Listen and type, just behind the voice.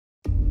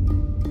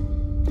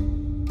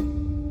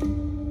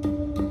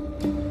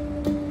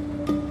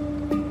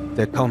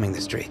They're combing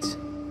the streets.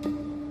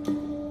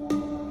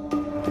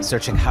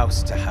 Searching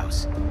house to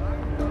house.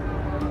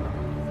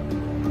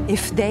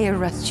 If they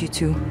arrest you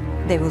too,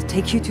 they will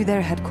take you to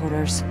their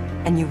headquarters,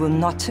 and you will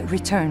not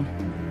return.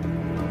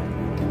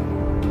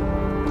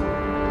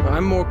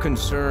 I'm more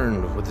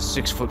concerned with the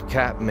 6-foot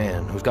cat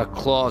man who's got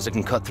claws that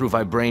can cut through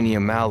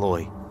vibranium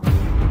alloy.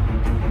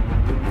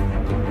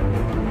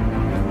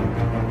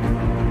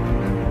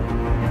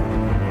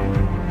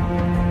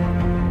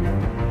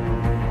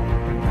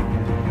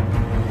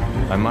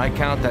 By my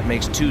count, that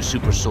makes 2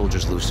 super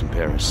soldiers loose in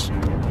Paris.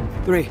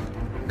 3,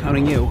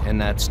 counting you. And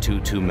that's 2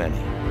 too many.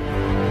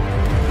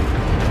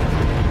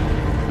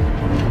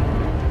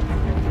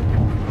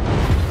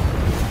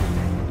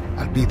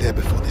 I'll be there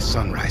before the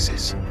sun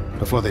rises.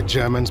 Before the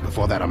Germans,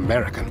 before that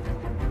American.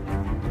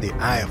 The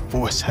Eye of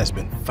Force has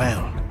been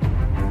found.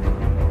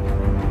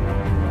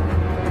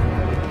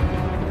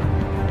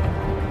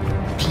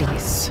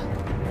 Please,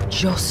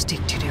 just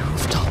stick to the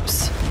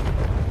rooftops.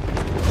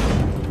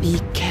 Be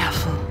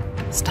careful,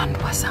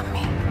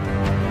 Stanwasami.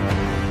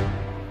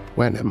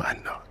 When am I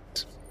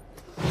not?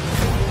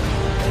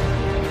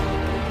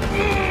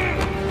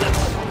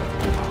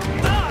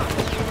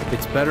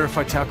 It's better if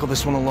I tackle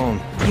this one alone.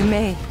 You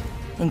may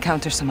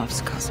encounter some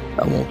obstacles.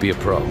 That won't be a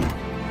problem.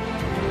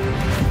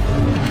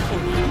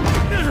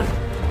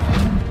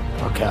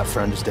 Our cat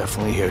friend is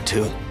definitely here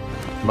too.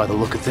 And by the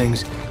look of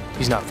things,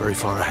 he's not very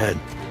far ahead.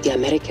 The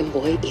American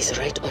boy is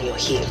right on your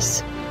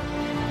heels.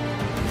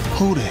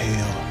 Who the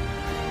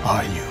hell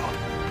are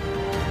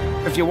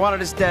you? If you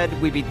wanted us dead,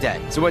 we'd be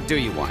dead. So what do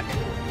you want?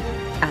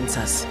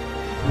 Answers.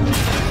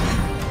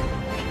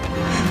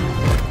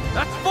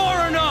 That's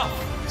far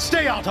enough!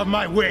 Stay out of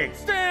my way!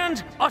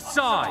 Stand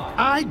aside!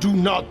 I do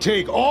not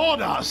take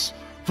orders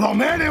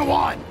from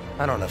anyone!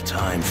 I don't have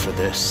time for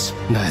this.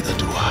 Neither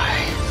do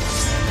I.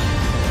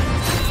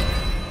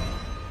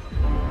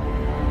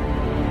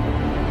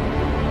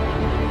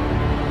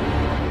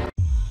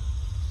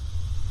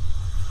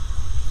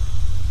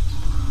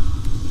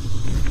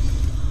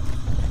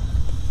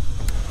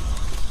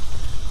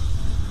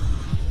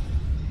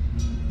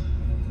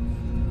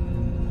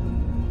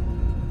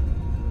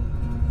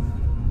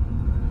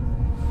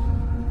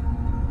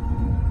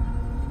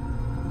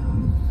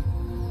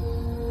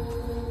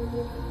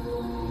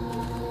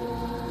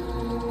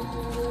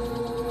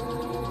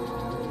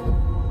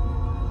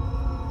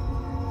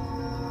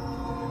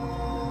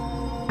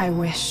 I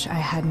wish I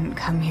hadn't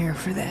come here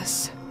for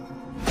this.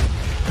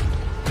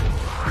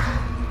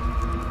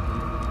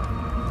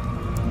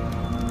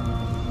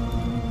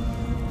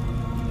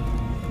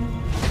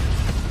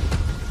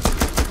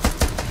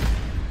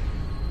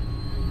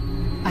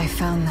 I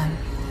found them.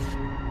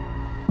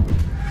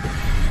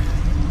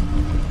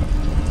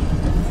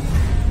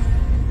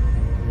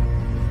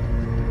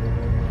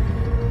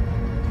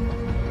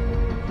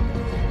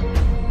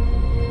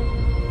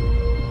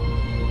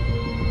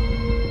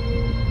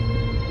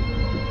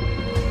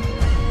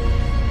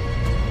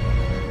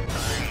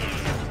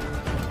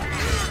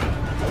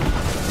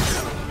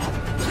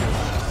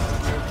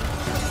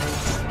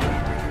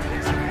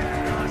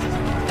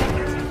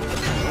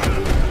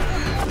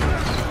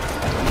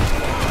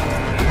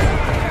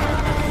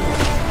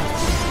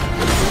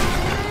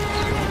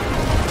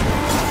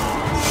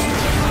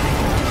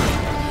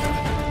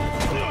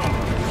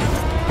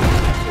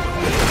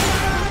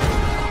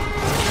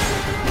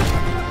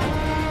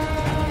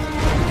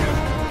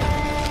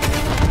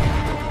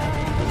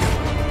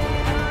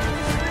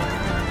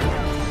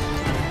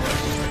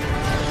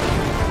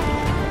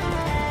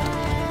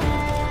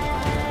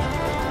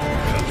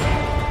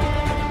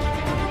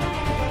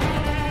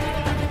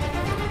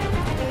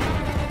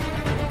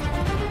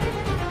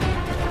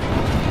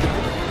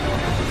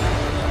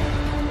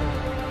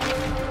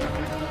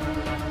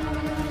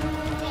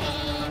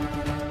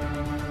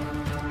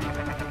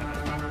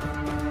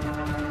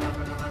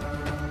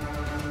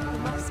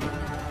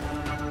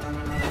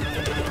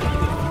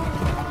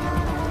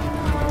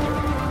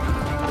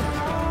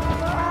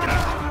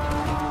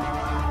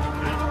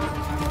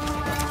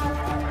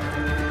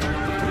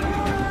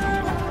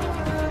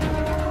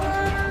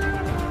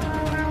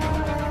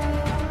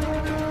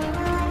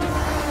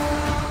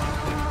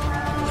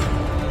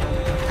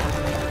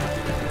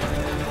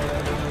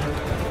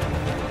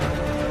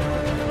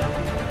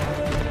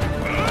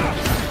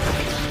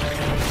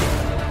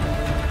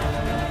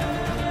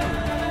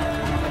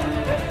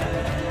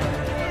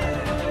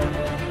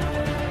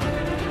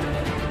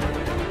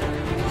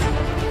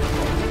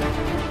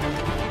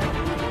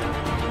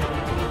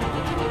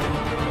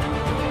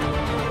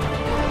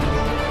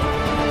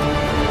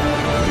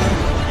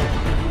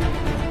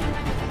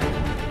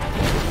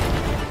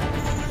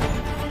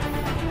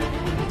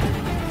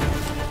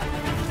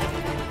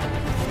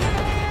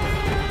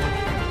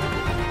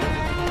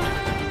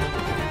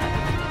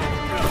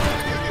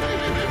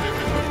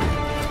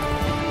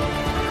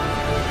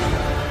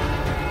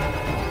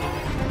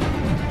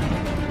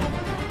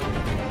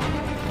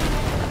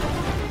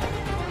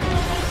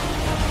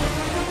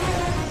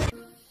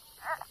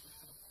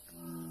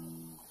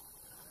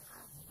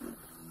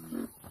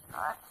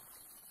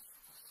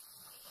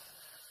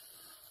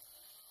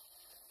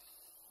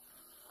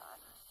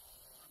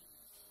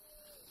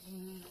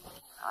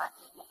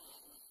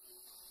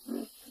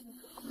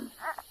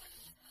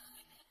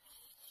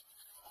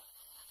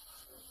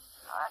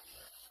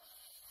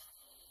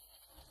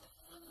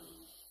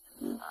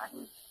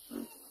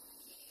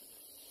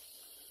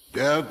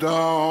 Death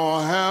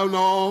don't have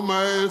no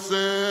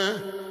mercy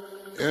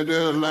in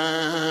this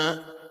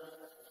land.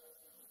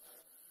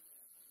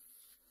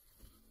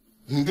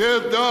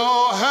 Death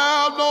don't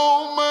have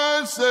no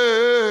mercy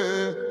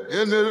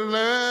in this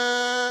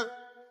land.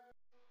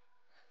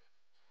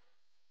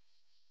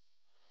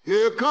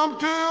 Here come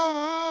to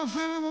us,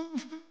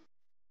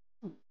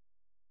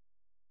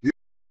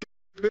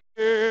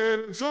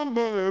 and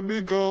somebody be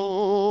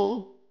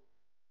gone.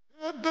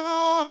 Death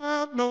don't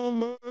have no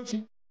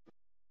mercy.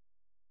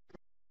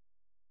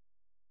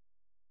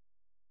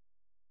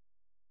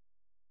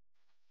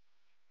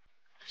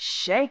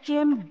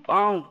 Shaking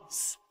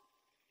bones.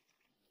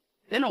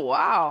 Been a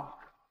while.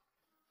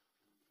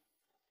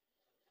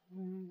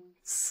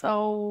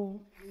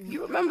 So,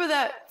 you remember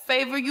that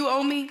favor you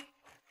owe me?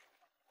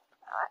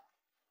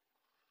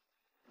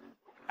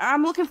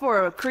 I'm looking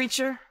for a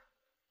creature.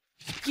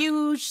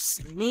 Huge,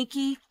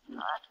 sneaky,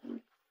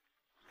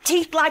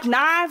 teeth like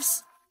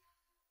knives.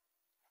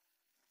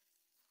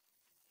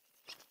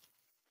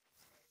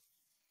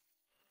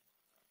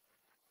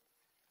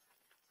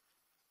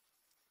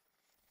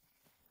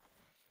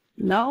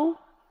 No?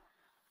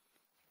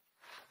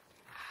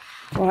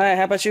 Well, hey,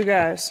 how about you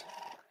guys?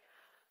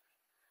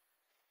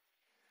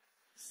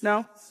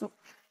 No?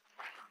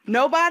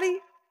 Nobody?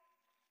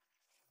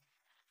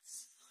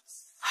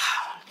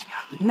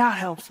 Not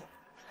helpful.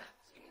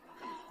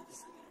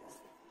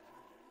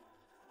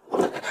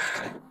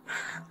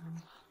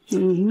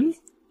 Mm-hmm.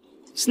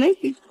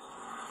 Sneaky.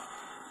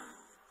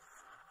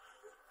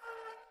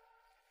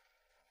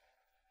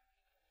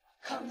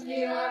 Come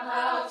near our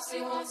house,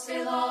 he won't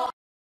stay long.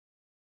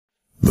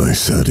 They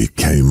said he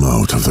came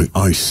out of the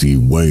icy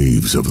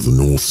waves of the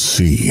North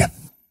Sea.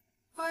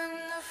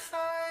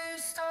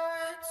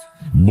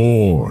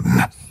 Born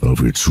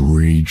of its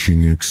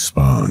raging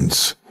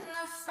expanse.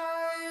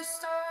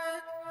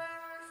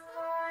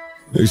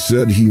 They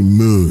said he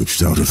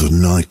emerged out of the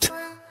night,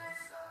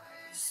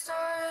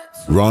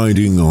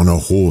 riding on a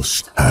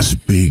horse as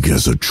big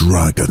as a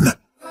dragon,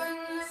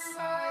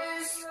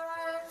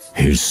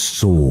 his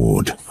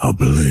sword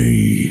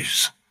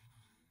ablaze.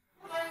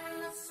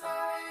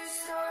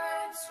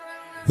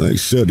 They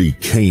said he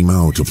came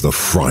out of the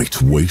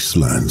fright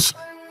wastelands,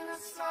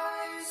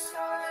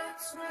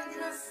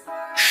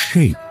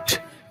 shaped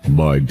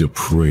by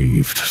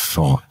depraved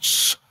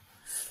thoughts.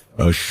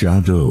 A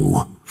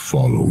shadow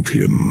followed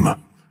him.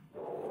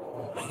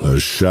 A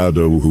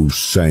shadow who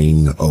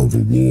sang of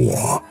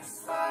war.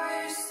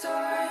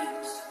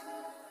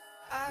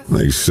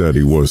 They said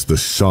he was the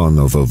son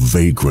of a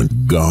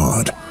vagrant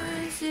god,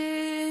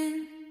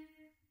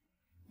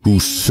 who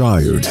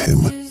sired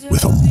him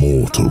with a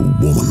mortal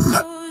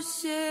woman.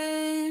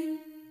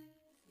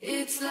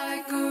 It's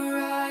like a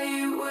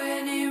riot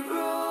when it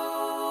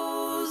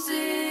rolls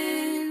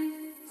in.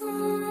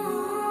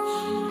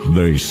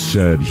 They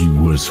said he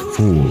was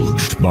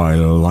forged by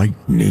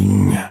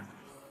lightning.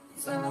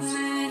 So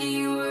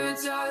many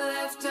words are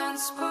left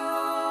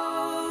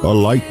unspoken. A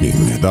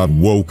lightning that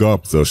woke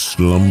up the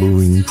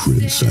slumbering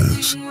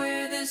princess.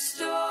 Where the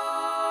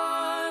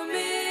storm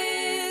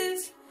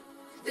is,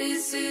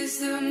 this is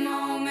the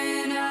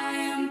moment I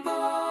am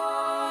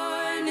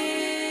born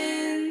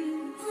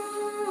in.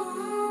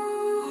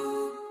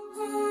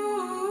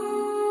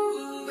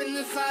 When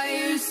the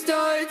fire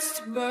starts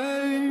to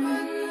burn.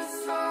 When the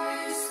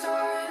fire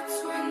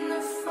starts, when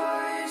the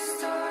fire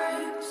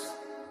starts.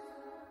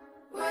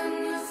 When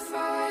the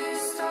fire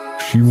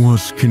starts. She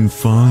was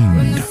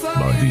confined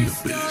by the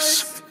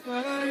abyss.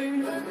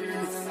 When the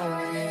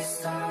fire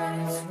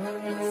starts, when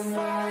the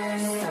fire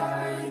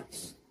starts.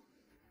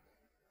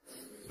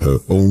 Her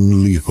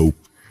only hope,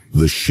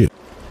 the ship